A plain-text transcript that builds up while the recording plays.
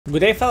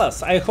Good day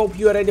fellas, I hope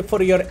you are ready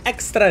for your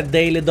extra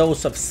daily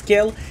dose of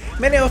skill.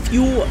 Many of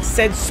you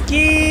said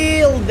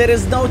skill, there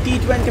is no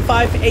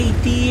T25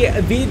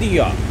 AT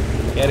video.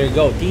 Here you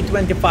go,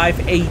 T25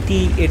 AT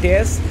it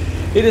is.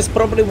 It is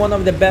probably one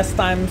of the best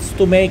times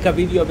to make a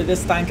video with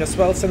this tank as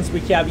well, since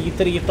we have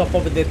E3 top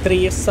of the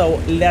tree,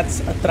 so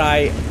let's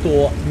try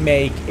to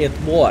make it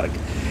work.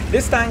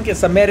 This tank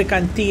is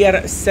American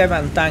tier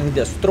 7 tank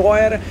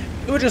destroyer,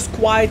 which is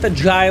quite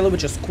agile,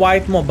 which is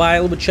quite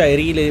mobile, which I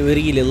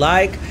really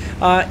like.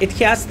 It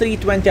has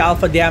 320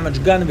 alpha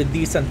damage gun with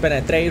decent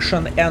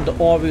penetration and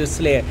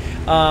obviously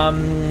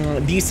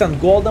decent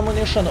gold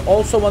ammunition.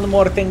 Also, one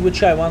more thing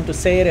which I want to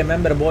say,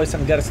 remember boys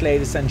and girls,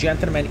 ladies and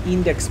gentlemen,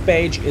 index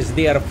page is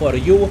there for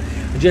you.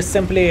 Just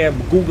simply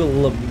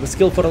Google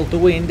Skillful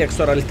 2 index,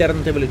 or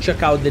alternatively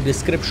check out the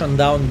description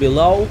down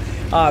below.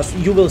 So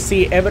you will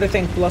see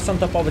everything. Plus on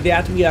top of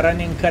that, we are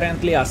running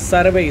currently a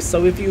survey,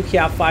 so if you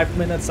have 5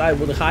 minutes, I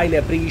would highly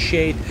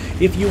appreciate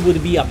if you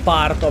would be a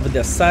part of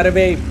the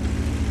survey.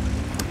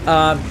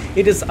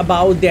 It is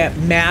about the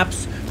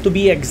maps, to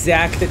be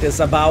exact. It is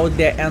about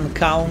the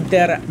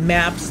encounter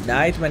maps,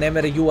 right?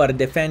 Whenever you are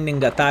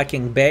defending,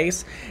 attacking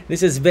base,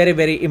 this is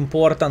very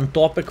important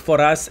topic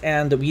for us,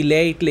 and we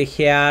lately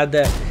had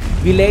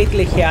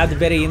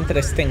very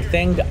interesting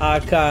thing.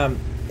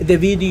 The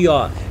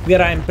video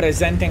where I'm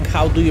presenting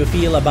how do you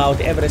feel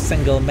about every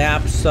single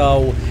map,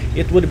 so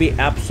it would be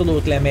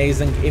absolutely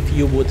amazing if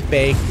you would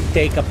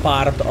take a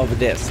part of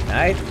this,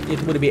 right? It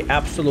would be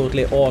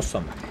absolutely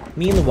awesome.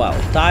 Meanwhile,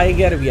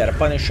 Tiger, we are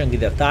punishing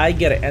the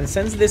Tiger, and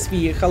since this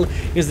vehicle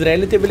is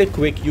relatively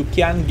quick, you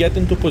can get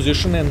into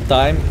position in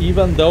time,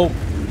 even though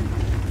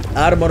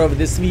armor of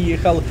this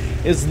vehicle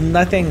is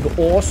nothing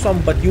awesome,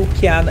 but you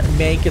can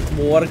make it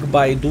work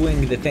by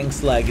doing the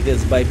things like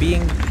this, by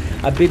being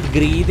a bit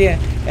greedy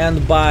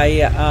and by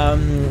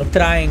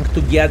trying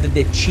to get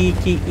the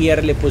cheeky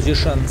early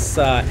positions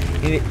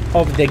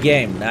of the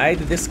game, right?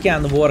 This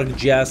can work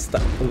just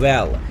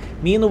well.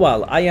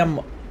 Meanwhile, I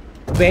am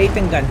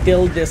waiting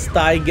until this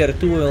Tiger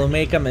 2 will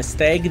make a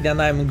mistake,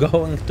 then I'm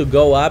going to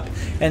go up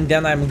and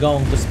then I'm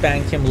going to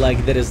spank him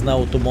like there is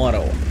no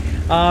tomorrow.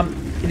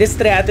 This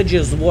strategy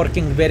is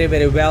working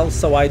very well,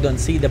 so I don't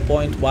see the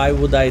point why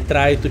would I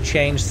try to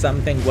change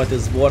something what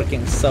is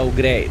working so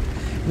great.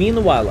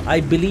 Meanwhile,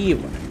 I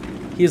believe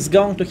he's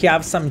going to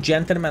have some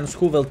gentlemen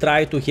who will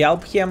try to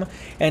help him,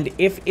 and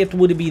if it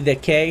would be the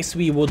case,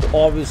 we would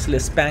obviously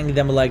spank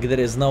them like there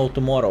is no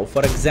tomorrow.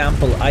 For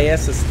example,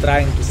 IS is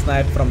trying to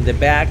snipe from the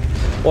back,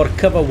 or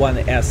cover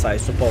 1S, I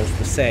suppose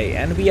to say,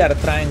 and we are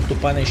trying to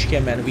punish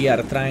him, and we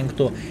are trying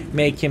to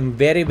make him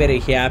very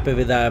happy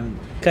with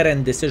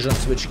current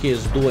decisions which he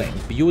is doing.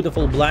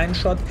 Beautiful blind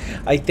shot.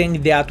 I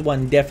think that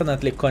one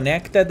definitely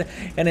connected,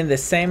 and in the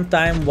same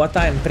time, what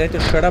I'm pretty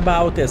sure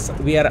about is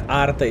where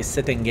Arta is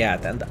sitting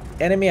at, and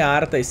enemy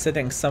Arta is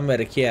sitting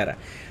somewhere here.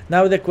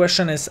 Now the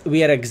question is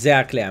where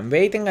exactly. I'm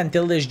waiting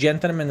until this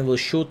gentleman will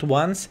shoot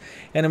once,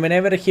 and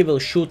whenever he will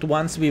shoot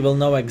once, we will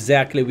know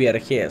exactly where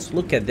he is.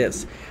 Look at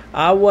this.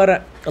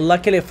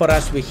 Luckily for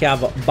us, we have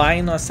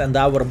binos, and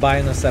our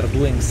binos are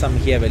doing some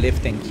heavy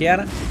lifting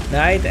here,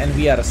 right? And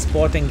we are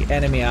spotting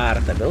enemy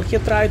Arta. Will he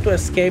try to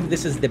escape?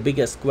 This is the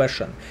biggest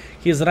question.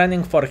 He's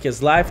running for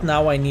his life.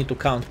 Now I need to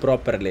count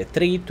properly.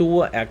 3,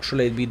 2,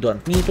 actually we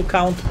don't need to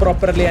count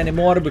properly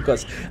anymore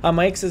because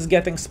AMX is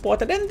getting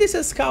spotted, and this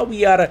is how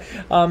we are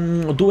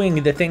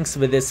doing the things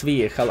with this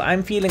vehicle.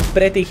 I'm feeling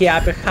pretty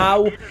happy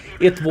how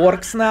it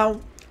works now.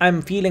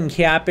 I'm feeling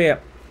happy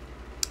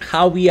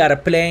how we are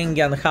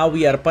playing and how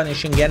we are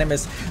punishing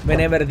enemies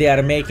whenever they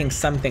are making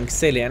something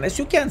silly. And as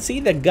you can see,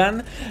 the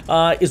gun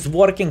is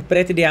working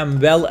pretty damn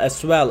well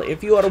as well.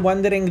 If you are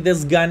wondering,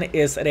 this gun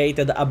is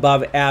rated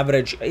above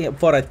average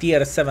for a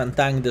tier 7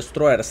 tank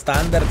destroyer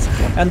standards,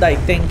 and I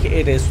think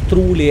it is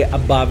truly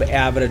above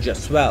average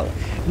as well.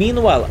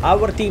 Meanwhile,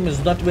 our team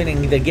is not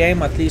winning the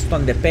game, at least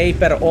on the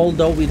paper,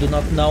 although we do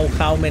not know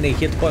how many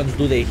hit points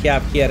do they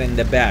have here in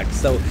the back.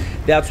 So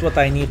that's what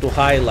I need to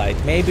highlight.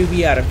 Maybe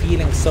we are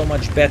feeling so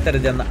much better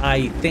than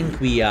I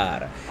think we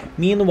are.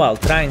 Meanwhile,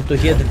 trying to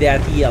hit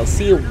that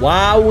ELC.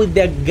 Wow,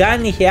 the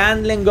gun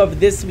handling of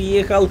this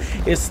vehicle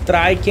is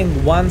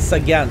striking once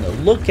again.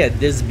 Look at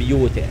this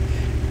beauty.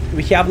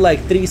 We have like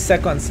 3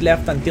 seconds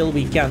left until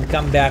we can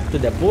come back to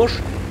the bush.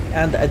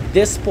 And at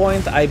this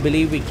point, I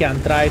believe we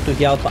can try to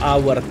help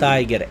our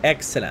Tiger.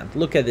 Excellent.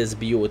 Look at this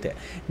beauty.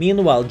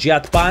 Meanwhile,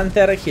 Jet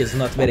Panther, he's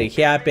not very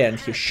happy, and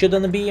he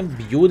shouldn't be.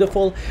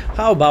 Beautiful.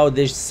 How about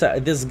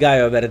this guy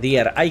over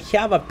there? I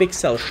have a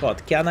pixel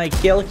shot. Can I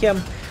kill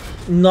him?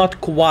 Not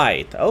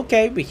quite.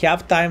 Okay, we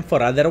have time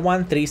for other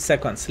one. 3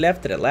 seconds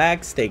left.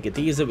 Relax, take it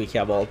easy. We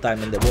have all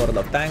time in the world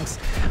of tanks.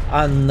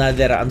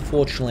 Another,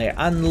 unfortunately,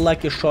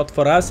 unlucky shot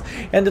for us.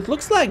 And it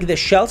looks like the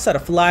shells are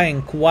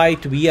flying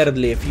quite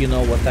weirdly, if you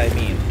know what I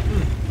mean.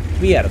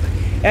 Weird.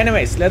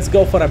 Anyways, let's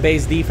go for a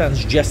base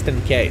defense just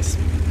in case.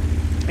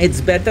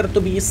 It's better to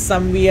be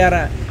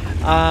somewhere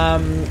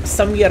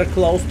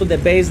close to the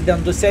base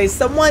than to say,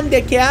 someone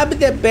decap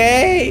the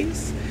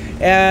base.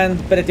 and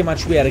pretty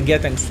much we are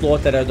getting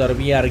slaughtered or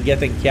we are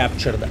getting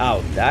captured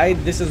out, right?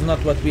 This is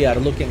not what we are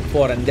looking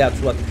for, and that's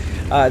what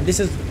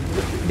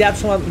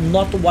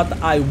not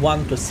what I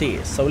want to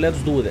see. So let's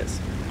do this.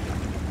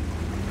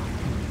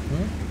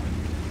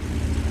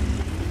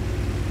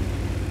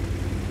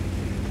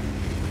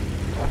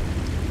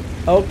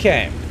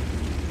 Okay.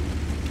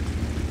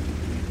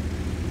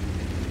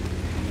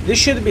 This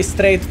should be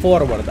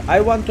straightforward.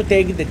 I want to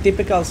take the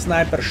typical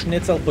sniper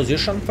schnitzel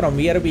position from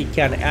where we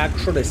can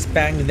actually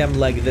spank them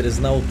like there is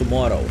no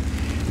tomorrow.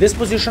 This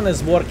position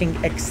is working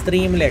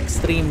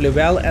extremely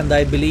well, and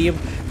I believe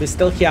we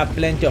still have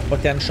plenty of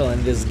potential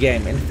in this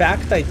game. In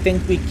fact, I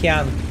think we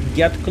can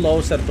get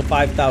closer to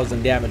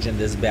 5,000 damage in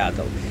this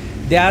battle.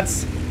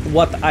 That's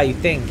what I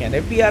think, and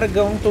if we are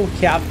going to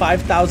have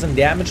 5,000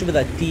 damage with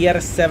a tier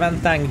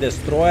 7 tank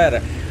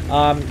destroyer,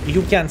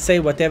 you can say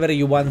whatever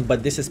you want,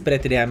 but this is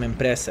pretty damn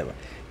impressive.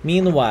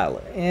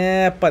 Meanwhile,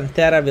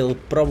 Pantera will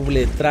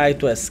probably try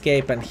to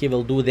escape, and he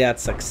will do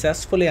that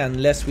successfully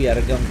unless we are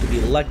going to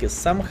be lucky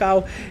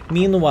somehow.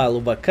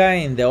 Meanwhile,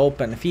 Vakai in the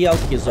open field,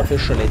 he's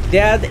officially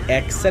dead.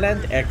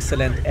 Excellent.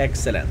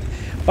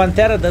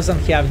 Pantera doesn't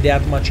have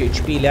that much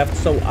HP left,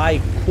 so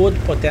I could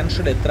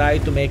potentially try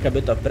to make a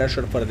bit of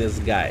pressure for this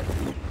guy.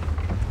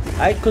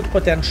 I could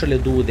potentially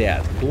do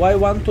that. Do I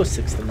want to?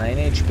 69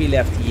 HP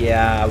left.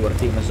 Yeah, our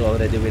team is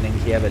already winning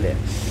heavily.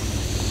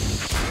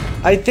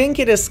 I think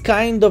it is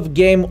kind of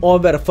game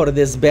over for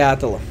this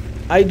battle.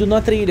 I do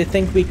not really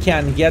think we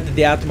can get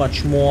that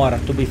much more,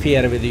 to be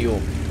fair with you.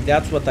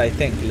 That's what I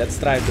think. Let's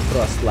try to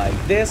cross like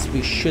this.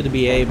 We should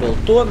be able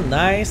to.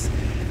 Nice.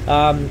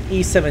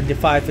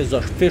 E75 is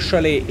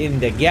officially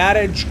in the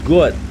garage.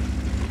 Good.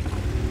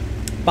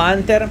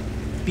 Panther,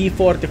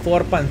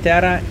 P44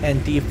 Pantera,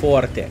 and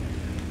T40.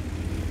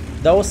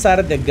 Those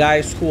are the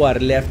guys who are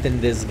left in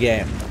this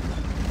game.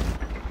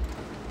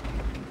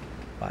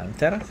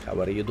 Panther, how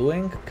are you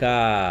doing?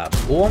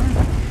 Kaboom.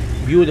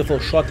 Beautiful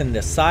shot in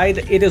the side.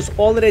 It is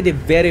already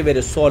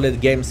very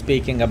solid game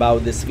speaking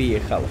about this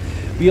vehicle.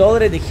 We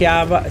already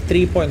have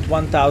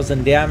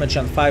 3,100 damage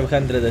and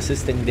 500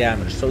 assisting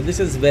damage, so this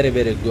is very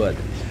good.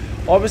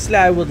 Obviously,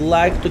 I would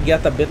like to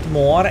get a bit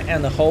more,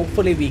 and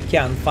hopefully we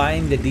can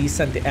find a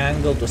decent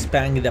angle to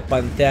spank the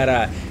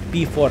Pantera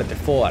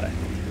P44.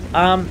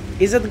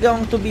 Is it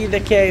going to be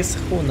the case?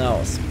 Who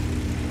knows?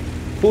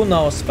 Who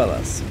knows,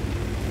 fellas?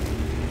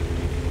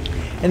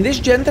 And this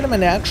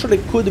gentleman actually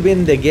could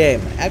win the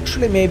game.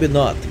 Actually, maybe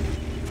not.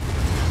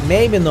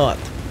 Maybe not.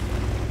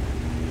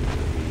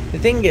 The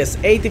thing is,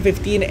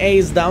 AT-15A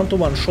is down to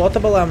 1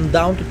 shotable, I'm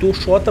down to 2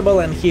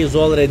 shotable, and he is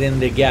already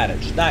in the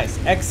garage. Nice,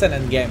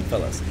 excellent game,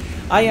 fellas.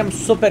 I am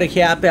super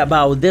happy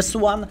about this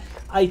one.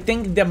 I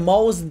think the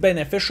most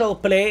beneficial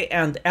play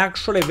and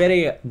actually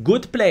very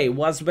good play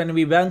was when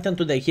we went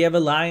into the heavy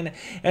line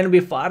and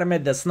we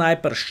farmed the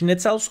sniper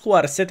schnitzels who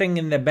are sitting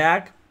in the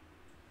back.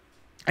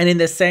 And in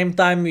the same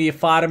time we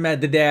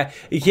farmed the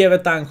heavy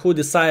tank who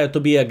decided to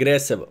be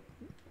aggressive.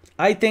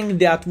 I think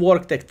that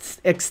worked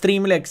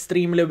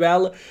extremely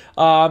well,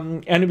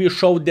 and we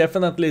showed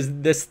definitely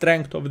the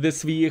strength of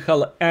this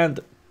vehicle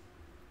and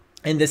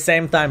in the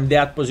same time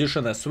that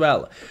position as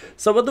well.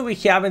 So what do we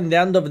have in the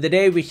end of the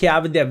day? We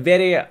have the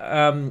very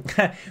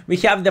we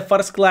have the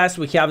first class,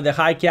 we have the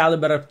high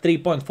caliber,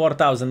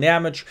 3,400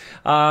 damage,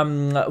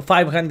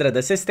 500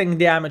 assisting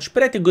damage.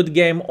 Pretty good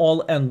game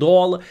all and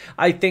all.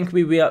 I think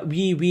we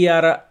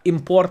are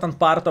important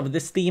part of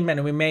this team,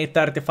 and we made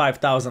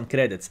 35,000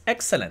 credits.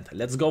 Excellent.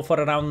 Let's go for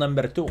round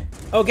number 2.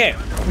 Okay,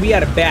 we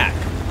are back.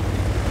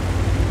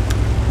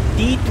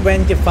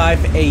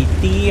 T25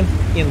 AT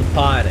in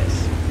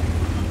Paris.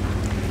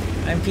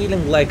 I'm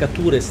feeling like a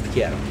tourist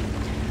here.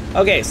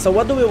 Okay, so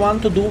what do we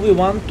want to do? We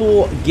want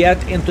to get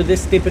into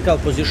this typical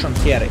position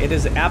here. It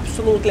is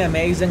absolutely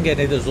amazing and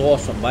it is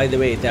awesome. By the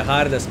way, the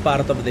hardest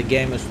part of the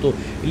game is to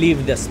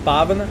leave the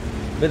spawn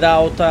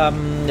without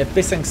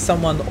pissing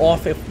someone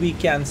off, if we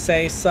can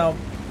say so.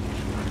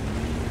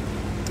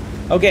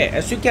 Okay,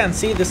 as you can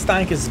see, this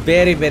tank is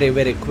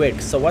very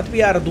quick. So what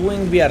we are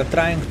doing, we are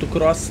trying to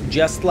cross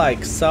just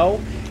like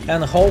so,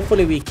 and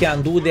hopefully we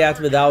can do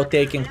that without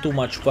taking too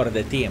much for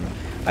the team.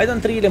 I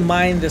don't really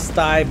mind this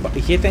type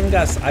hitting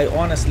us. I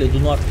honestly do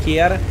not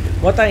care.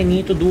 What I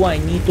need to do, I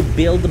need to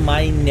build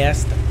my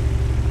nest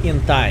in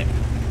time.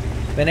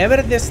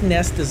 Whenever this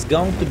nest is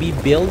going to be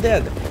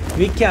builded,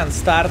 we can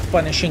start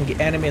punishing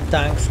enemy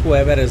tanks,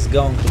 whoever is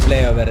going to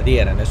play over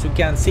there. And as you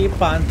can see,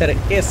 Panther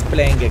is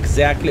playing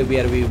exactly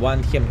where we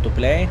want him to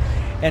play.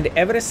 And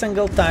every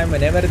single time,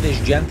 whenever this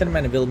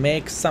gentleman will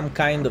make some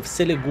kind of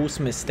silly goose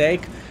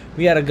mistake,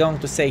 we are going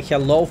to say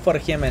hello for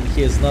him, and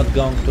he is not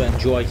going to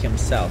enjoy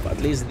himself. At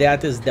least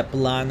that is the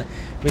plan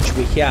which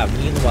we have.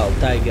 Meanwhile,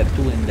 Tiger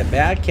 2 in the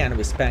back. Can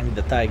we spank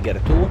the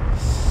Tiger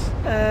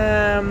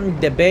 2?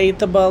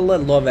 Debatable.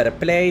 Lower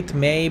plate,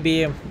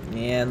 maybe.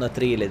 Yeah, not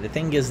really. The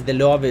thing is, the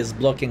love is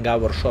blocking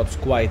our shots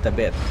quite a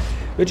bit,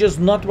 which is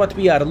not what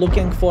we are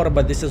looking for,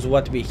 but this is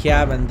what we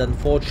have, and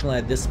unfortunately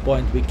at this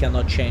point we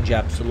cannot change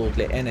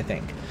absolutely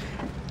anything.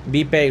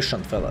 Be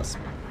patient, fellas.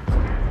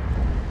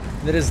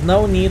 There is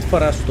no need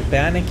for us to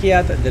panic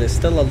yet. There is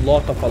still a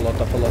lot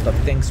of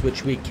things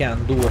which we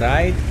can do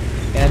right,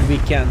 and we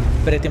can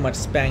pretty much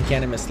spank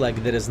enemies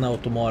like there is no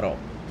tomorrow.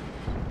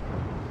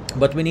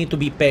 But we need to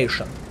be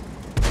patient.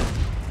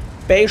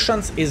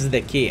 Patience is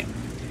the key.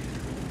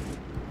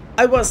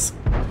 I was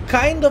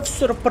kind of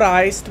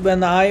surprised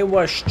when I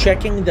was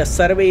checking the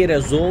survey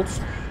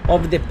results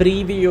of the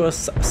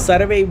previous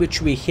survey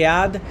which we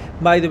had.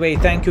 By the way,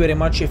 thank you very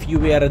much if you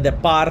were the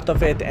part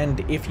of it and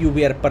if you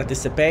were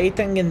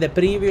participating in the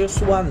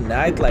previous one,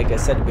 right? Like I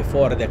said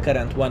before, the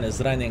current one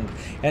is running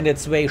and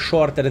it's way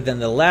shorter than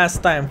the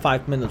last time,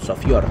 5 minutes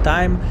of your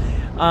time.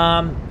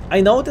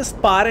 I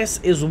noticed Paris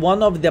is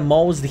one of the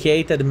most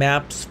hated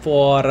maps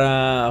for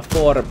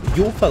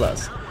you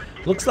fellas.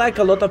 Looks like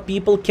a lot of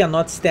people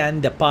cannot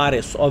stand the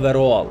Paris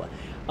overall.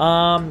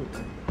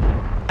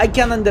 I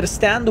can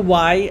understand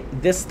why.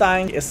 This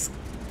tank is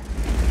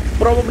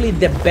probably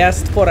the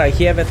best for a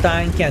heavy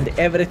tank, and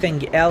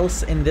everything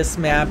else in this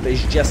map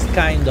is just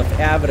kind of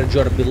average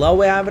or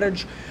below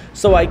average,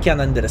 so I can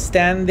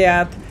understand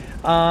that.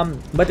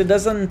 But it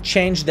doesn't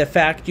change the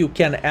fact you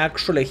can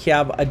actually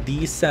have a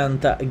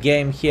decent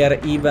game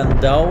here, even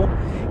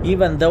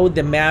though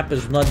the map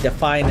is not the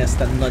finest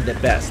and not the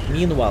best.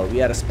 Meanwhile,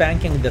 we are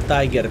spanking the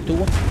Tiger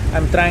 2.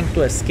 I'm trying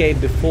to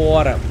escape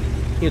before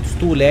it's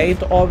too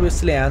late,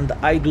 obviously, and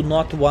I do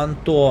not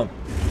want to...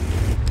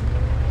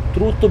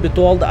 Truth to be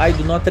told, I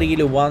do not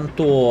really want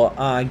to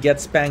get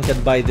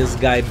spanked by this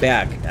guy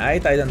back,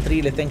 right? I don't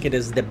really think it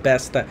is the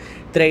best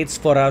traits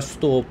for us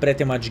to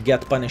pretty much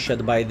get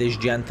punished by this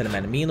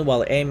gentleman.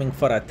 Meanwhile, aiming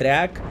for a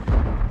track.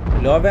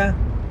 Love.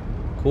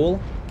 Cool.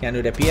 Can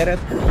you repair it?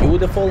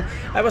 Beautiful.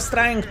 I was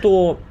trying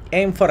to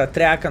aim for a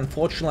track.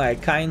 Unfortunately, I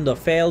kind of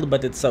failed,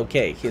 but it's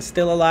okay. He's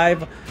still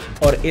alive,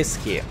 or is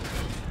he?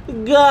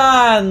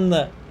 Gun!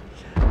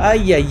 Ay.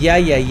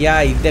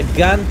 The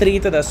gun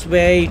treated us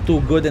way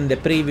too good in the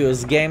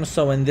previous game,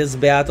 so in this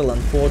battle,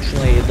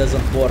 unfortunately, it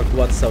doesn't work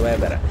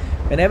whatsoever.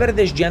 Whenever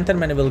this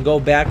gentleman will go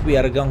back, we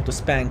are going to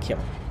spank him.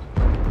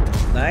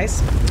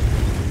 Nice.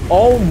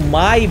 Oh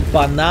my,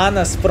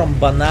 bananas from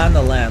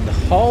Banana Land.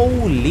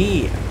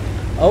 Holy.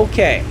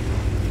 Okay.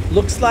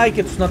 Looks like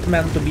it's not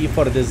meant to be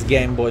for this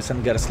game, boys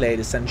and girls,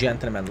 ladies and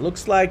gentlemen.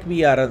 Looks like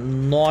we are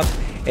not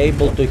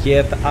able to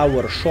hit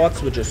our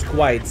shots, which is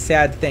quite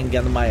sad thing,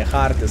 and my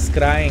heart is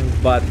crying,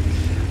 but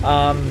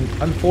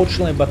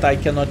unfortunately, but I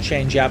cannot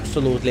change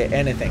absolutely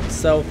anything.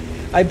 So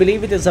I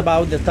believe it is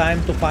about the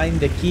time to find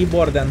the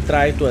keyboard and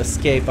try to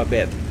escape a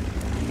bit.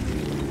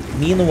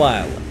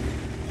 Meanwhile,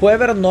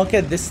 whoever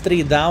knocked this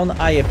tree down,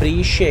 I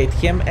appreciate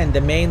him, and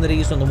the main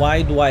reason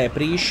why do I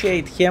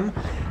appreciate him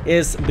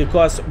is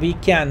because we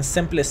can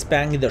simply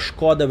spank the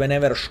Skoda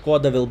whenever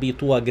Skoda will be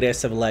too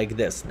aggressive like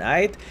this,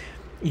 right?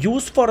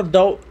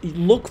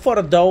 Look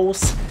for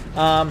those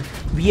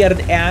weird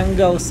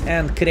angles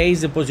and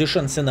crazy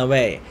positions in a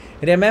way.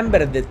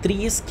 Remember, the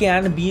trees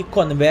can be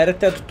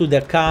converted to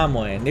the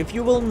camo, and if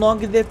you will knock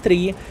the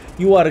tree,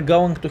 you are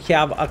going to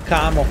have a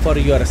camo for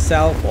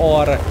yourself,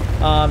 or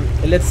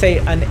let's say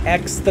an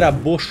extra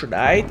bush,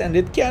 right? And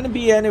it can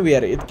be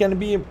anywhere. It can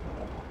be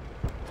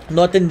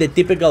not in the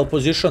typical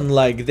position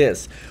like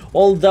this.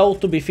 Although,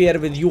 to be fair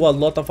with you, a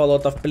lot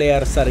of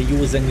players are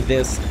using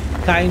this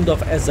kind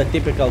of as a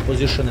typical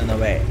position in a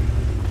way.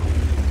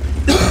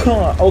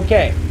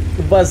 Okay,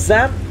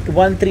 Bazam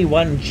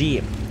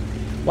 131G.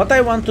 What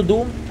I want to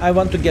do, I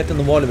want to get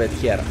involved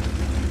here.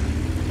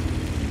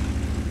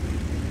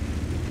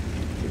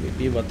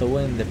 TVP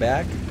Watawu in the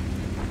back.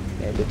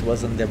 Maybe it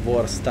wasn't the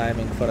worst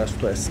timing for us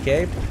to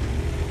escape.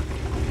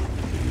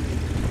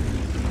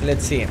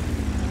 Let's see.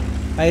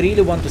 I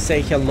really want to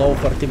say hello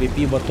for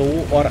TVP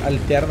Watawu, or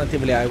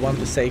alternatively I want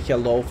to say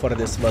hello for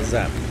this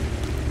Bazam.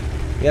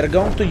 We are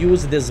going to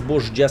use this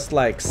bush just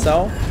like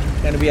so,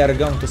 and we are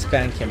going to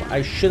spank him.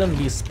 I shouldn't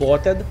be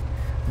spotted,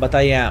 but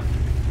I am.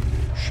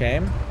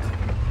 Shame.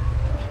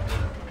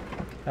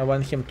 I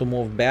want him to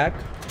move back.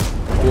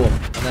 Cool.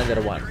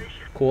 Another one.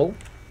 Cool.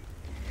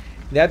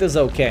 That is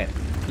okay.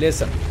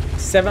 Listen,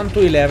 7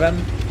 to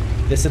 11.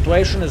 The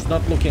situation is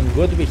not looking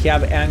good. We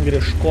have angry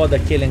Skoda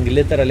killing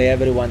literally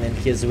everyone in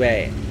his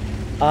way.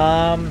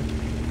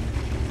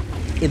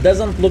 It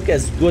doesn't look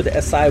as good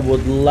as I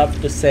would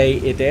love to say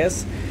it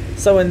is.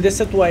 So in this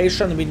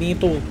situation, we need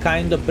to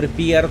kind of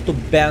prepare to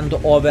bend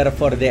over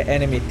for the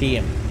enemy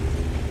team.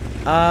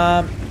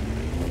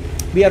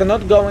 We are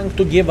not going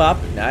to give up,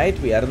 right?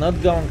 We are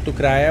not going to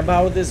cry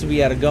about this.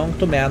 We are going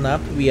to man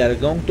up. We are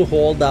going to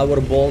hold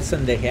our balls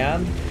in the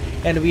hand.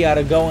 And we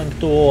are going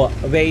to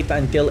wait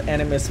until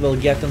enemies will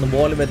get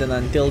involved and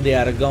until they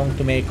are going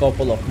to make a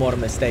couple of more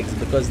mistakes,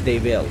 because they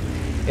will.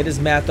 It is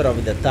a matter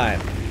of the time.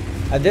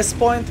 At this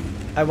point,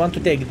 I want to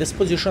take this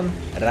position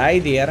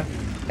right there,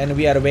 and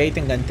we are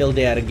waiting until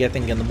they are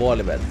getting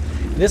involved.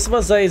 This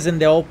Vaza is in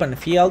the open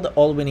field.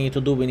 All we need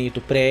to do, we need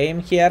to pre-aim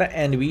here,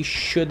 and we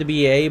should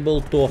be able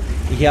to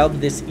help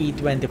this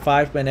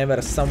E25 whenever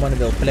someone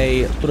will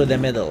play through the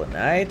middle,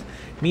 right?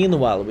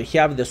 Meanwhile, we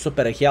have the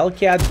Super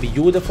Hellcat,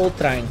 beautiful,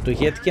 trying to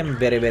hit him,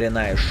 very, very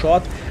nice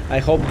shot. I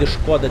hope the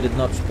Skoda did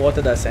not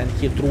spotted us, and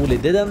he truly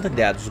didn't,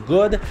 that's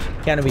good.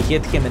 Can we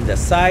hit him in the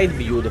side?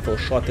 Beautiful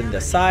shot in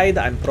the side.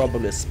 I'm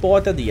probably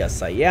spotted,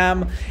 yes I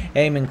am.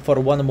 Aiming for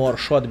one more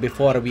shot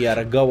before we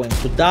are going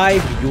to die,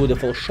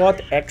 beautiful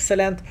shot,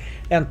 excellent.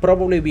 And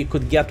probably we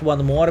could get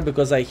one more,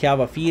 because I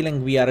have a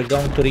feeling we are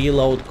going to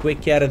reload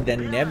quicker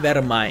than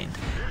never mind.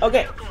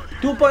 Okay,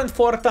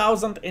 2.4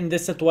 thousand in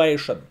this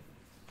situation.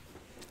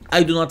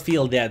 I do not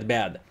feel that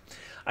bad.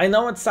 I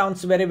know it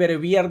sounds very, very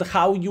weird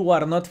how you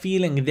are not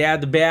feeling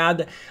that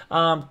bad,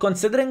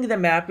 considering the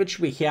map which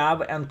we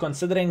have, and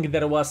considering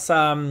there was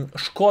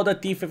Skoda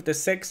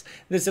T56,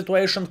 the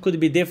situation could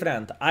be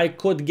different. I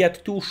could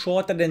get too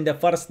shorted in the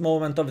first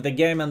moment of the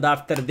game, and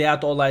after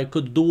that all I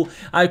could do,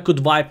 I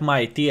could wipe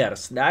my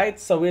tears, right?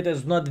 So it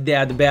is not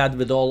that bad,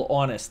 with all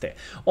honesty.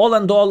 All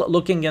in all,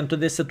 looking into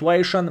this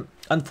situation,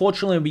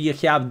 unfortunately we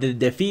have the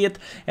defeat,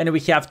 and we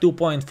have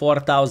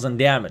 2.4 thousand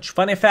damage.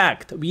 Funny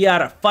fact, we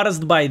are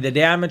first by the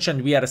damage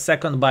and we are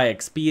second by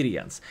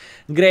experience.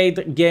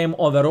 Great game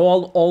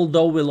overall,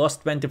 although we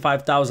lost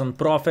 25,000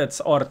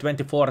 profits or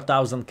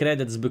 24,000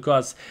 credits,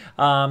 because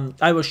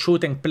I was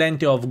shooting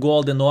plenty of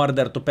gold in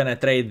order to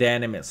penetrate the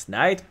enemies,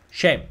 right?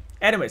 Shame.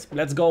 Anyways,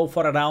 let's go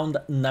for round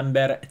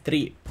number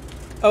 3.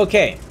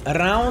 Okay,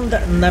 round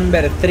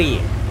number 3.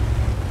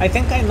 I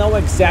think I know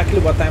exactly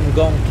what I'm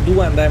going to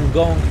do, and I'm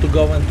going to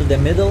go into the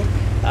middle.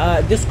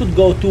 This could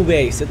go two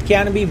ways. It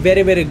can be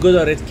very, very good,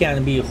 or it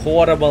can be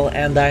horrible,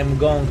 and I'm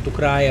going to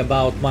cry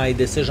about my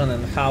decision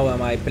and how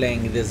am I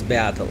playing this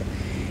battle.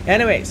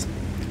 Anyways,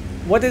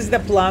 what is the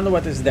plan,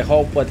 what is the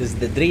hope, what is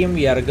the dream?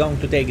 We are going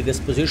to take this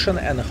position,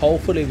 and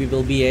hopefully we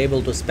will be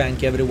able to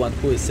spank everyone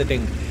who is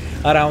sitting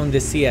around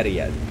this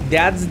area.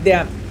 That's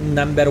the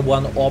number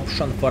one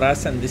option for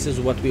us, and this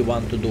is what we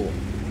want to do.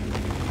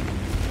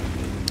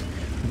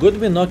 Good,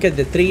 we knock at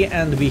the tree,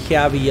 and we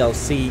have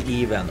ELC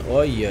even.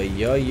 Oi,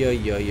 oi, oi,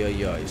 oi, oi,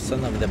 oi, oi,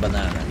 son of the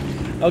banana.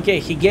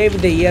 Okay, he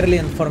gave the early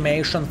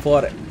information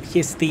for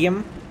his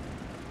team,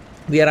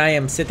 where I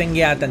am sitting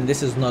at, and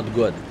this is not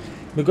good.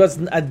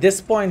 Because at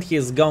this point he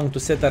is going to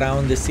sit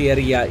around this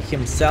area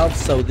himself,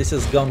 so this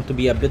is going to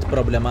be a bit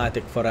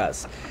problematic for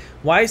us.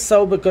 Why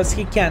so? Because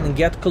he can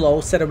get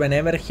closer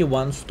whenever he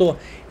wants to,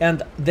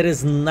 and there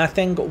is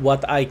nothing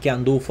what I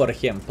can do for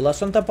him.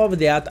 Plus on top of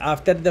that,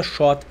 after the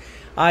shot,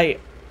 I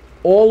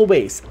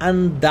always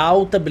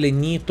undoubtedly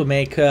need to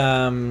make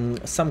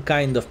some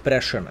kind of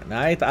pressure,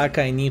 right?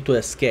 I need to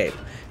escape.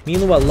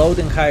 Meanwhile,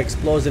 loading high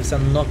explosives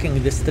and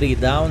knocking this tree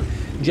down,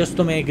 just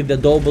to make the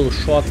double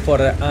shot for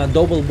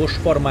double bush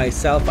for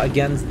myself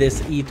against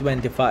this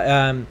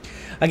E25,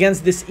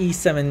 against this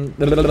E7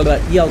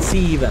 ELC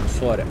even,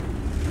 sorry,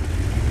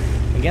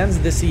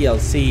 against this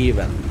ELC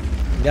even.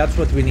 That's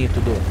what we need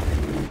to do.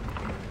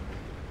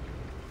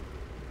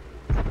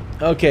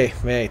 Okay,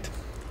 wait.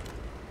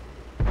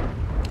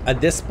 At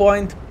this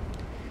point,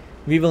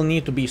 we will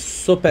need to be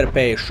super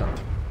patient.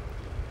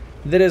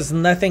 There is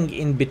nothing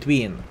in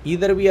between.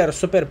 Either we are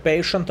super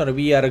patient or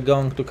we are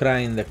going to cry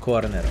in the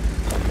corner.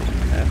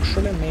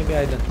 Actually, maybe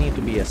I don't need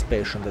to be as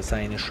patient as I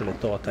initially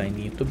thought I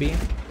need to be.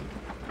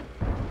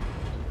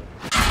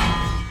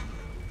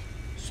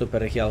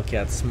 Super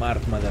Hellcat,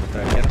 smart mother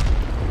trucker.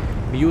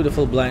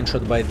 Beautiful blind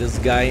shot by this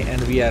guy,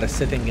 and we are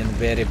sitting in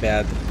very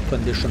bad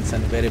conditions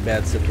and very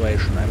bad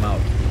situation. I'm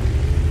out.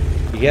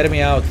 Hear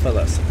me out,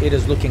 fellas. It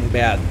is looking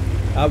bad.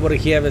 Our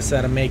heavies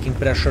are making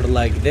pressure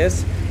like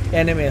this.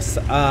 Enemies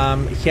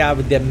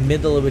have the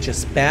middle, which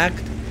is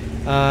packed.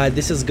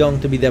 This is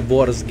going to be the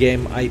worst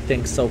game, I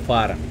think, so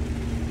far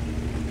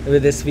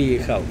with this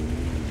vehicle.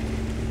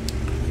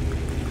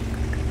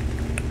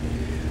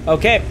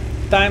 Okay,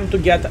 time to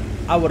get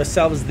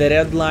ourselves the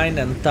red line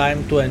and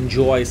time to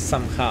enjoy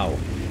somehow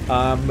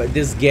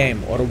this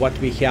game, or what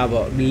we have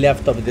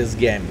left of this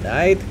game,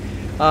 right?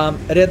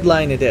 Red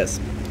line it is.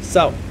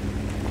 So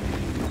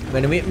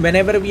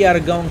whenever we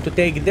are going to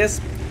take this,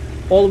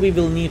 all we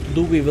will need to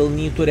do, we will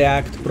need to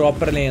react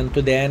properly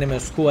into the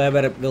enemies,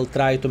 whoever will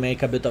try to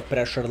make a bit of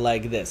pressure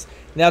like this.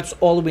 That's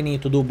all we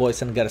need to do,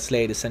 boys and girls,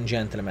 ladies and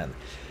gentlemen.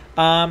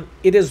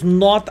 It is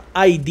not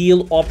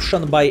ideal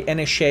option by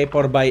any shape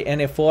or by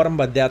any form,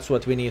 but that's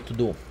what we need to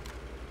do.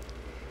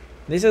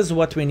 This is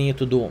what we need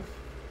to do.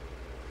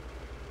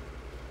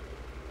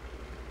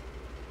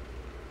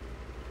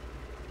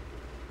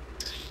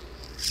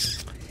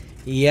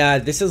 Yeah,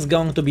 this is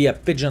going to be a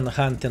pigeon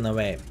hunt in a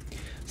way.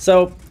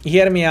 So,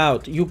 hear me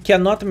out. You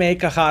cannot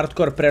make a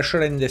hardcore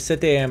pressure in the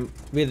city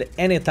with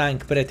any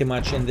tank pretty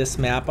much in this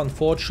map,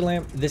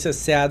 unfortunately. This is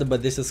sad,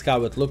 but this is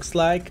how it looks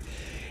like.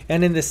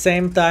 and in the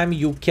same time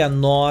you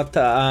cannot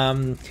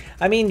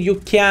I mean, you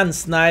can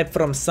snipe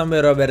from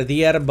somewhere over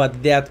there,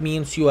 but that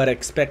means you are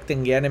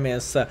expecting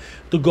enemies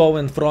to go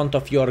in front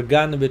of your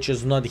gun, which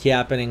is not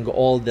happening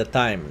all the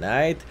time,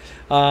 right?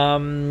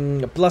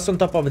 Plus on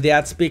top of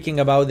that, speaking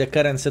about the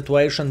current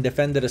situation,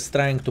 defender is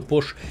trying to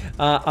push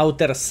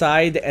outer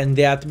side, and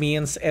that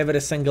means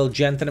every single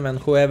gentleman,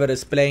 whoever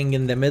is playing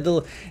in the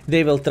middle,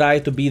 they will try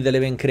to beat the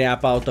living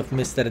crap out of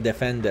Mr.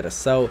 Defender.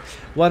 So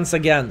once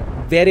again,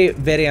 very,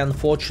 very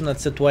unfortunate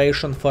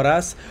situation for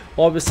us.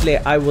 Obviously,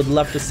 I would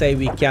love to say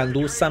we can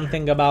do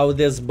something about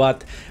this,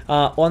 but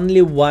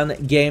only one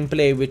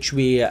gameplay which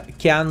we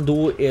can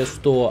do is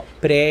to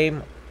pray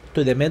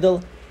to the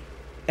middle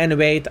and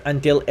wait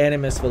until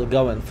enemies will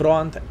go in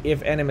front.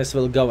 If enemies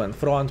will go in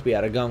front, we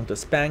are going to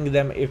spank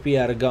them. If we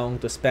are going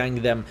to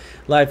spank them,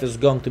 life is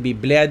going to be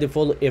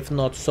bloodful. If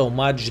not so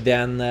much,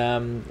 then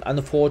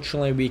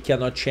unfortunately we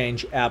cannot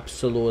change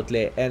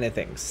absolutely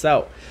anything.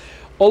 So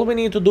all we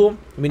need to do,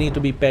 we need to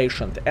be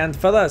patient. And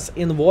fellas,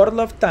 in World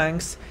of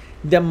Tanks,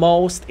 the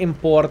most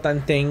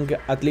important thing,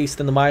 at least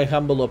in my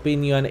humble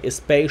opinion, is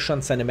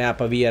patience and map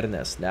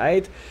awareness,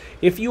 right?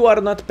 If you are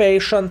not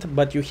patient,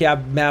 but you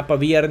have map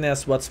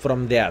awareness, what's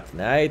from that,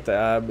 right?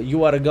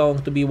 You are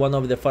going to be one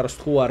of the first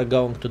who are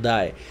going to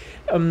die.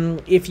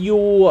 If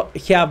you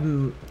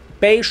have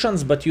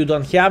patience, but you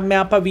don't have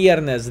map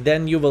awareness,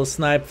 then you will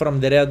snipe from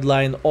the red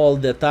line all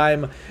the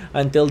time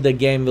until the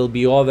game will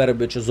be over,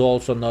 which is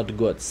also not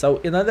good. So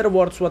in other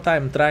words, what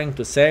I'm trying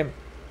to say,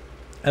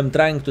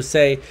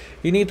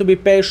 you need to be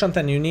patient,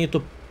 and you need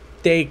to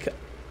take,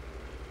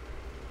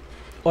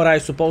 or I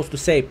suppose to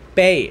say,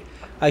 pay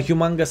a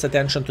humongous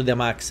attention to the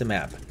maxi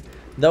map.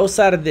 Those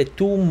are the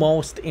two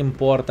most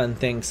important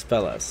things,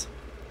 fellas.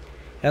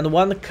 And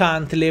one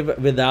can't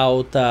live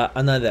without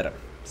another.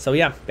 So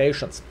yeah,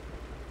 patience.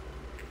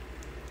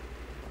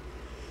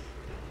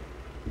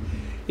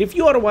 If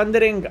you are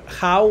wondering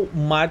how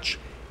much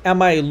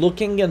am I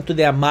looking into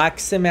the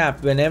maxi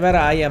map whenever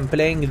I am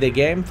playing the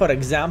game, for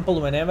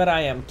example, whenever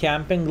I am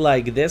camping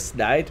like this,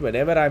 right,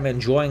 whenever I'm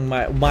enjoying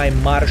my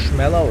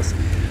marshmallows,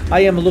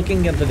 I am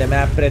looking into the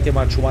map pretty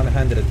much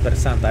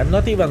 100%. I'm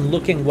not even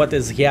looking what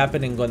is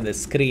happening on the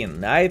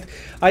screen, right?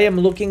 I am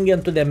looking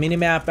into the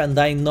minimap, and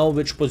I know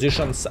which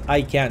positions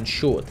I can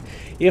shoot.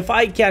 If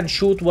I can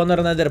shoot one or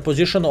another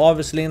position,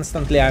 obviously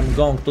instantly I'm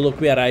going to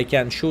look where I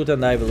can shoot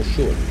and I will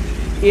shoot.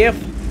 If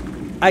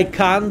I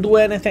can't do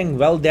anything,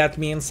 well, that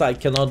means I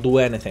cannot do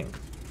anything.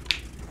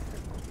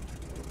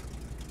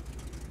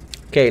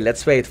 Okay,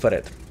 let's wait for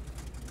it.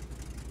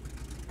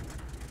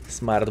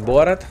 Smart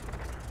board.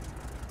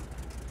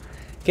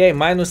 Okay,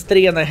 minus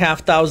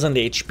 3,500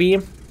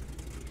 HP.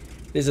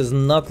 This is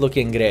not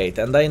looking great.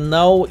 And I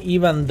know,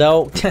 even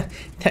though...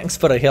 Thanks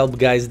for the help,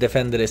 guys,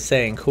 Defender is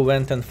saying. Who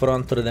went in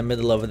front to the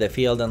middle of the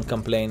field and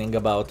complaining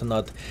about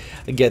not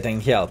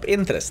getting help.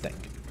 Interesting.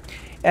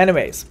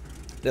 Anyways,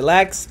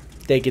 relax.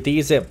 Take it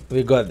easy,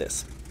 we got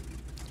this.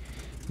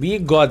 We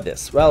got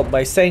this. Well,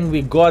 by saying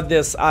we got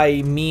this,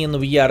 I mean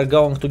we are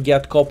going to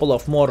get a couple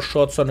of more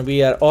shots on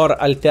or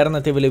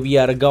alternatively we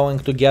are going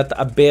to get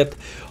a bit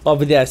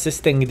of the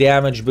assisting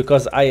damage,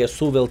 because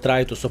ISU will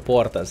try to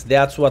support us.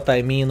 That's what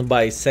I mean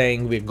by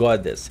saying we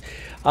got this.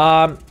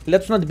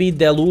 Let's not be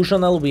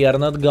delusional. We are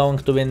not going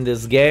to win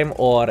this game,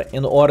 or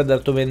in order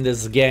to win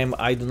this game,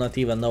 I do not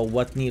even know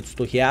what needs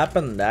to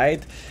happen,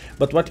 right?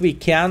 But what we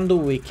can do,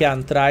 we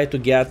can try to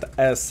get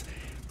as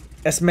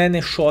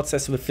many shots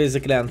as we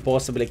physically and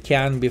possibly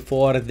can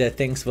before the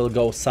things will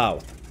go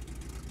south.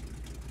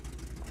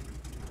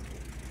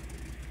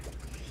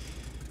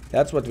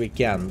 That's what we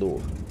can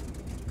do.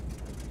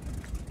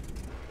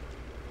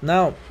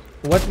 Now,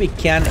 what we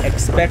can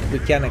expect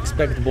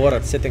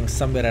Borat sitting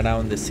somewhere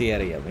around this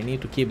area. We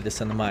need to keep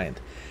this in mind.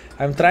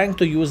 I'm trying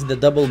to use the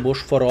double bush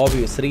for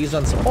obvious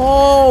reasons.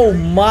 Oh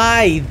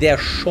my, the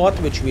shot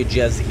which we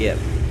just hit.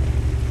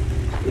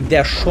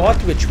 The shot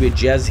which we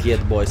just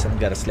hit, boys and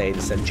girls,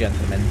 ladies and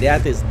gentlemen,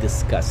 that is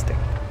disgusting.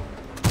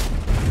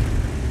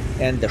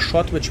 And the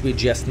shot which we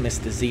just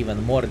missed is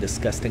even more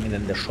disgusting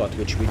than the shot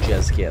which we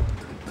just hit.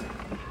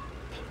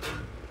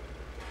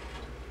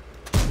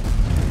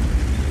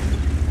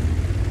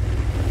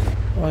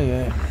 Oh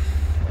yeah.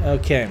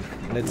 Okay,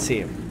 let's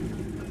see.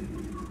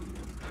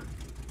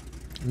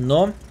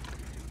 No,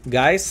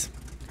 guys,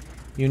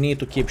 you need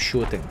to keep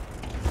shooting.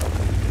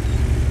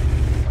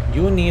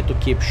 You need to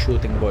keep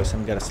shooting, boys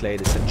and girls,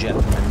 ladies and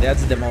gentlemen.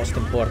 That's the most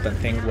important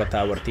thing what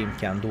our team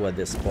can do at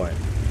this point.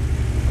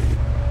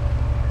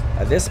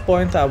 At this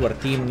point, our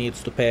team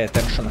needs to pay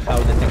attention how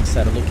the things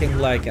are looking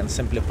like and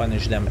simply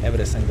punish them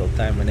every single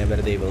time whenever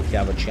they will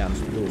have a chance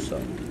to do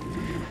so.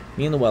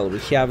 Meanwhile, we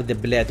have the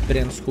Blood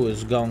Prince who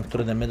is going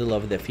through the middle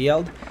of the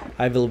field.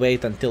 I will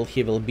wait until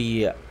he will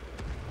be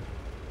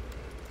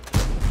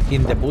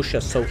in the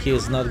bushes, so he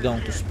is not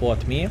going to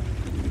spot me.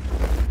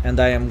 And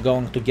I am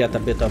going to get a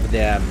bit of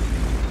the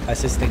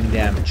assisting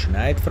damage,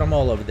 right, from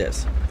all of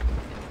this.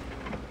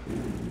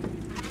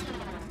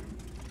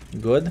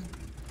 Good.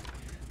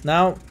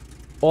 Now,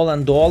 all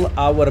and all,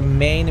 our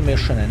main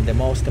mission and the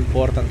most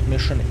important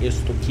mission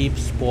is to keep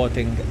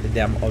spotting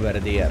them over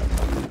there.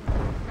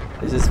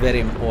 This is very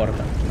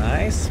important.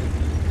 Nice.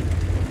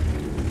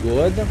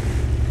 Good.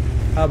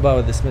 How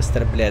about this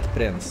Mr. Blade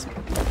Prince?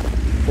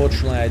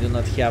 Fortunately, I do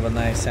not have a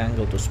nice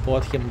angle to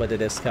spot him, but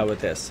it is how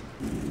it is.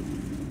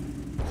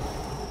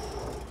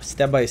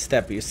 Step by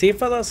step. You see,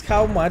 fellas,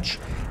 how much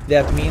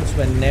that means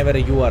whenever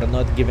you are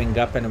not giving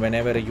up and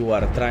whenever you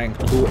are trying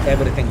to do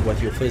everything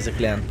what you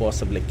physically and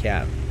possibly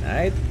can,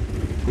 right?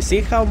 You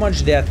see how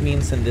much that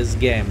means in this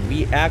game.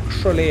 We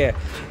actually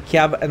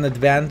have an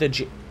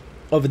advantage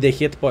of the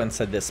hit points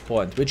at this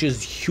point, which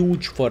is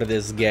huge for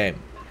this game.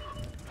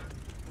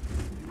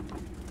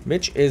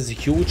 Which is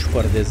huge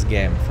for this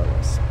game,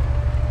 fellas.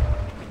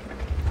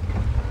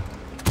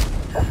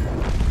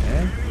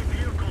 Okay.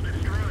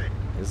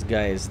 This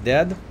guy is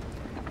dead.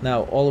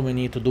 Now all we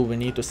need to do, we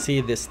need to see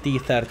this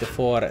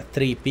T-34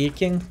 3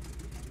 peeking.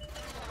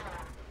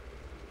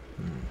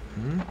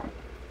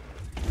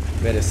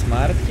 Very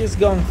smart. He's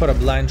going for a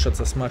blind shots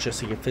as much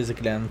as he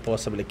physically and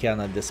possibly can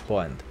at this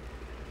point.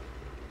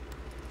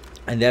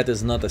 And that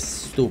is not a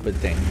stupid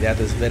thing. That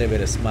is very,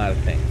 very smart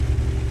thing.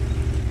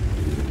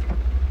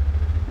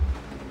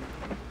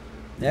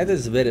 That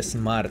is very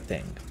smart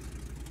thing.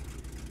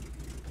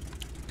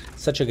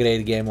 Such a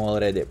great game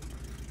already.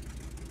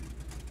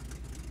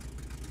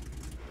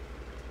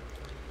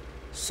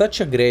 Such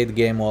a great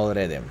game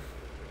already.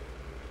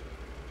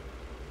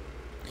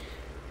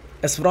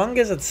 As wrong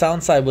as it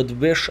sounds, I would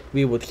wish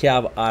we would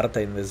have Arta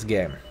in this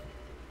game.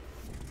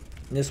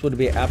 This would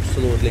be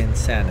absolutely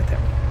insanity.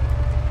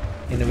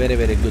 In a very,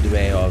 very good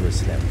way,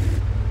 obviously.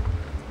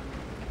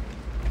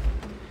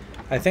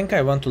 I think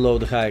I want to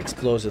load high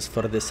explosives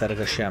for this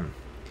Argashem.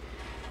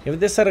 If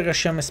this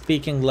Argashem is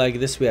speaking like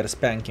this, we are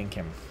spanking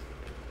him.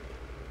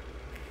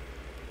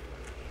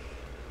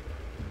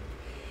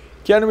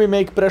 Can we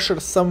make pressure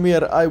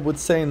somewhere? I would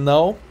say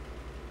no.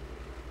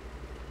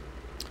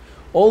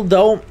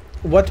 Although,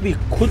 what we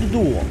could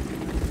do...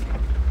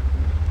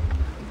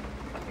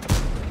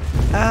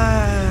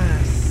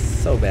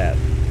 so bad.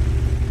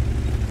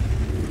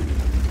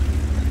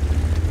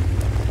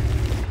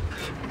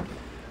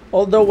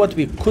 Although what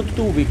we could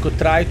do, we could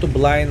try to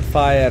blind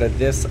fire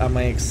this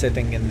AMX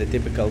sitting in the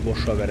typical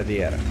bush over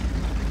there.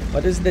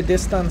 What is the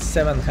distance?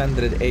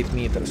 708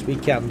 meters. We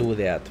can't do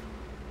that.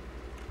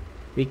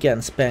 We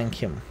can spank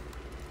him.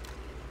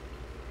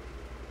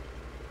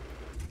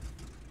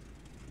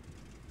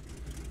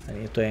 I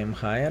need to aim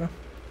higher.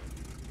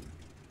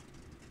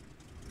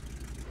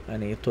 I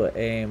need to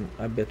aim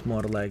a bit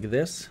more like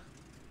this.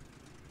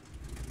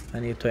 I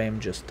need to aim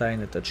just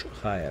tiny touch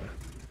higher.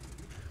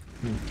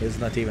 He's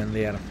not even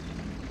there.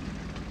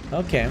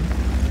 Okay.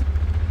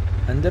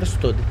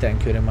 Understood.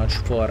 Thank you very much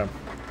for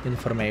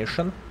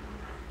information.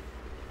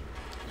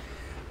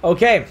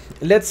 Okay,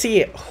 let's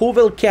see who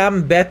will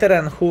come better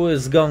and who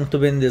is going to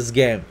win this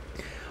game.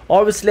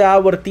 Obviously,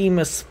 our team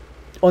is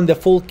on the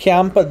full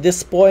camp at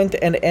this point,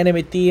 and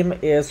enemy team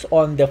is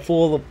on the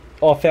full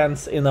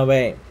offense in a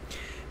way.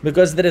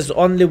 Because there is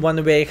only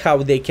one way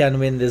how they can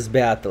win this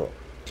battle.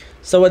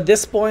 So at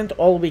this point,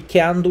 all we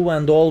can do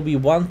and all we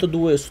want to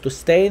do is to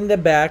stay in the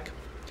back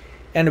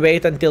and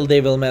wait until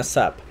they will mess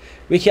up.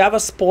 We have a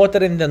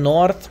spotter in the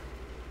north.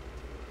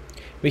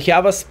 We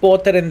have a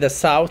spotter in the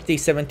south,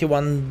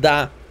 T-71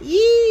 da.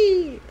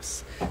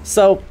 Yes.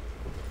 So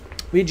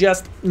we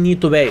just need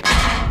to wait.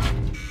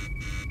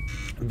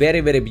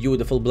 Very, very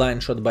beautiful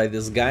blind shot by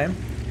this guy.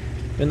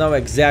 We know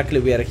exactly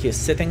where he's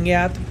sitting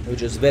at,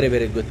 which is very,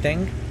 very good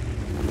thing.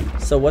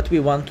 So what we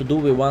want to do,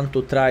 we want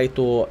to try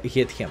to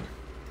hit him.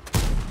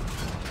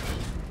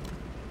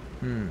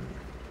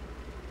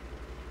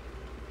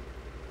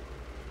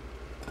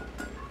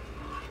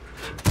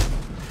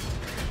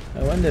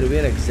 I wonder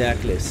where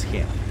exactly is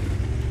he.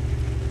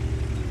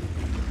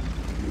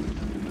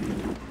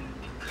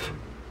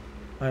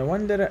 I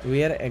wonder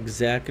where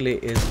exactly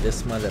is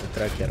this mother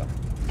trucker.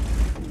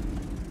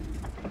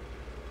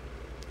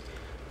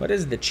 What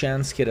is the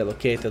chance he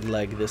relocated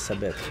like this a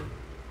bit?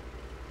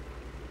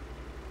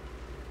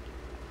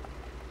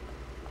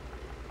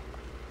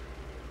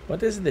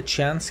 What is the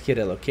chance he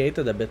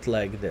relocated a bit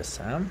like this,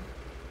 huh?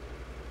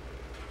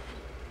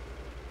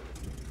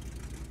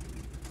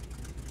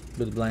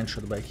 Good blind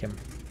shot by him.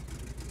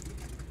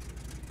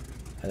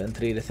 I don't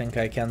really think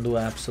I can do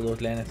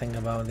absolutely anything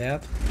about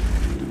that.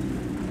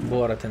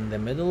 Borat in the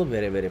middle,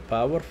 very, very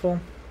powerful.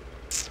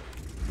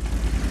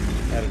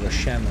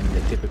 Ergashem in the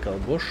typical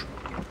bush.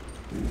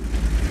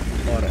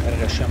 Or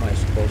Ergashem, I'm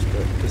supposed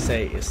to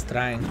say, is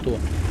trying to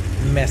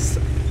mess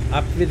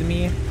up with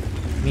me.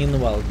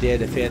 Meanwhile,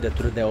 Dede Fede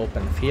through the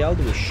open field.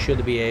 We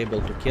should be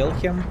able to kill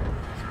him.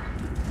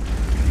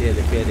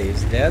 Dede Fede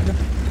is dead.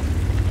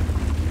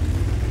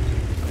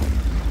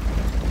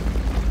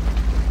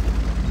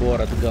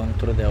 Borat going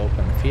through the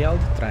open field,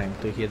 trying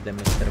to hit the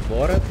Mr.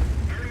 Borat.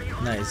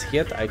 Nice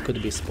hit. I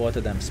could be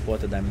spotted. I'm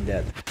spotted. I'm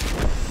dead.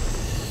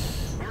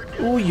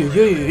 Oh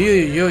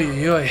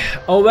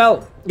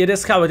well, it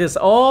is how it is.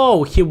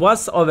 Oh, he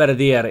was over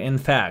there, in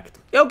fact.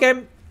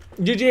 Okay,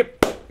 GG.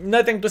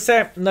 nothing to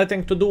say,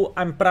 nothing to do.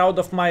 I'm proud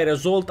of my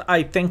result.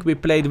 I think we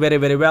played very,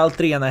 very well.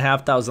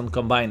 3,500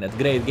 combined.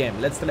 Great game.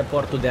 Let's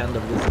teleport to the end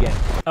of this game.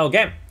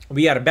 Okay,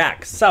 we are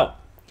back. So,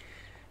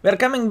 we're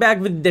coming back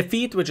with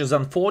defeat, which is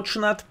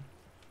unfortunate.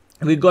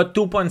 We got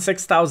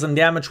 2,600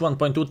 damage,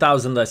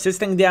 1,200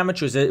 assisting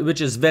damage,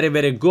 which is very,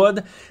 very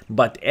good.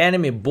 But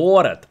enemy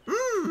bored.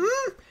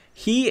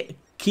 He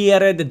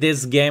carried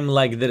this game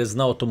like there is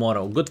no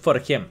tomorrow. Good for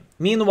him.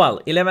 Meanwhile,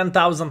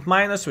 11,000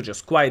 minus, which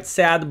is quite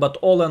sad. But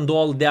all in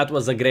all, that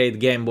was a great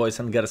game, boys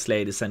and girls,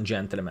 ladies and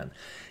gentlemen.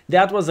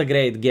 That was a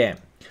great game.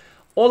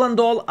 All in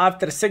all,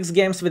 after 6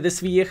 games with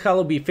this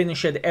vehicle, we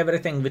finished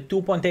everything with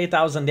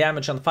 2,800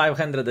 damage and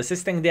 500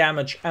 assisting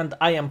damage, and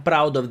I am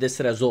proud of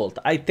this result.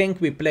 I think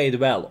we played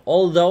well,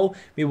 although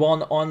we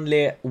won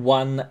only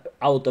 1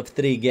 out of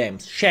 3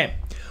 games. Shame.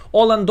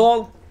 All in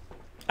all,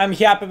 I'm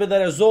happy with the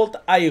result.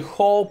 I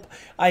hope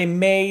I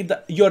made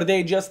your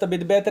day just a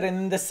bit better, and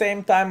in the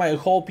same time, I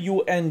hope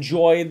you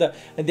enjoyed the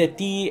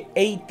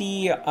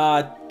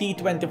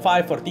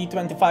T25 or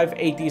T25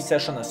 AT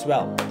session as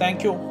well.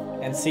 Thank you,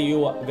 and see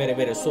you very,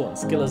 very soon.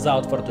 Skill is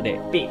out for today.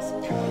 Peace.